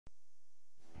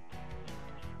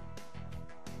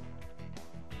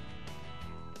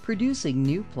Producing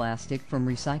new plastic from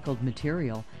recycled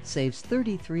material saves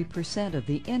 33% of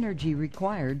the energy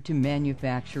required to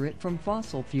manufacture it from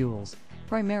fossil fuels,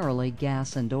 primarily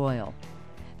gas and oil.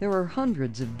 There are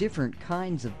hundreds of different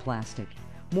kinds of plastic,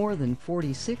 more than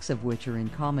 46 of which are in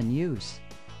common use.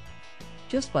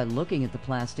 Just by looking at the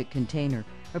plastic container,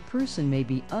 a person may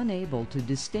be unable to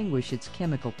distinguish its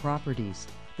chemical properties.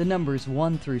 The numbers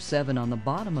 1 through 7 on the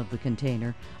bottom of the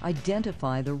container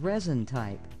identify the resin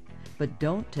type, but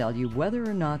don't tell you whether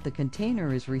or not the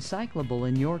container is recyclable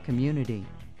in your community.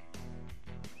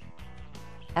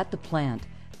 At the plant,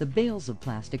 the bales of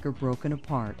plastic are broken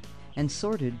apart and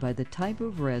sorted by the type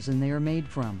of resin they are made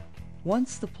from.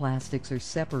 Once the plastics are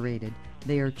separated,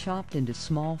 they are chopped into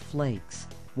small flakes,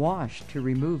 washed to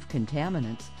remove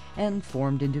contaminants, and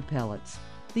formed into pellets.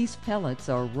 These pellets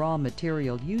are raw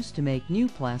material used to make new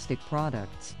plastic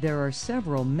products. There are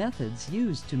several methods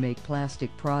used to make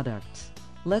plastic products.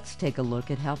 Let's take a look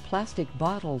at how plastic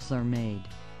bottles are made.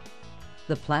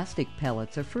 The plastic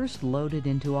pellets are first loaded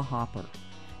into a hopper,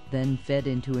 then fed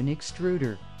into an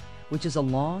extruder, which is a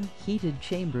long, heated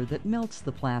chamber that melts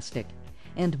the plastic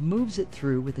and moves it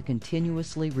through with a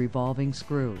continuously revolving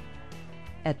screw.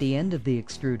 At the end of the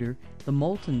extruder, the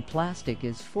molten plastic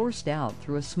is forced out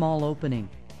through a small opening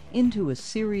into a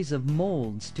series of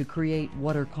molds to create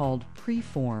what are called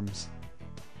preforms.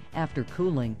 After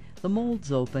cooling, the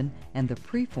molds open and the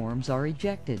preforms are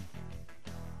ejected.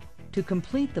 To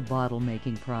complete the bottle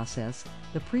making process,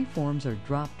 the preforms are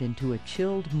dropped into a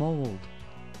chilled mold.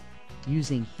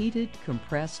 Using heated,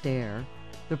 compressed air,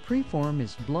 the preform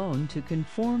is blown to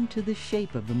conform to the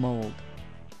shape of the mold.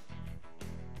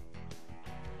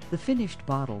 The finished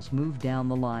bottles move down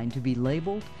the line to be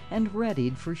labeled and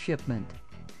readied for shipment.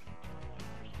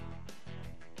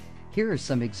 Here are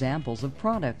some examples of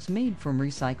products made from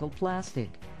recycled plastic.